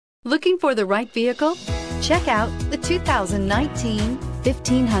Looking for the right vehicle? Check out the 2019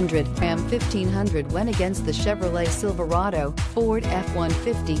 1500. Ram 1500 went against the Chevrolet Silverado, Ford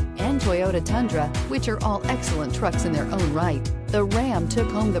F-150, and Toyota Tundra, which are all excellent trucks in their own right. The Ram took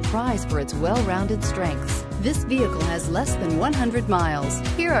home the prize for its well-rounded strengths. This vehicle has less than 100 miles.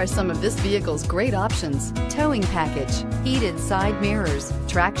 Here are some of this vehicle's great options: towing package, heated side mirrors,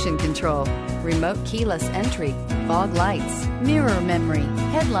 traction control, remote keyless entry, fog lights, mirror memory,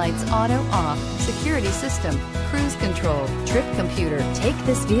 headlights auto off, security system, cruise control, trip computer. Take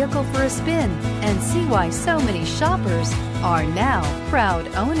this vehicle for a spin and see why so many shoppers are now proud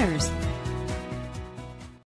owners.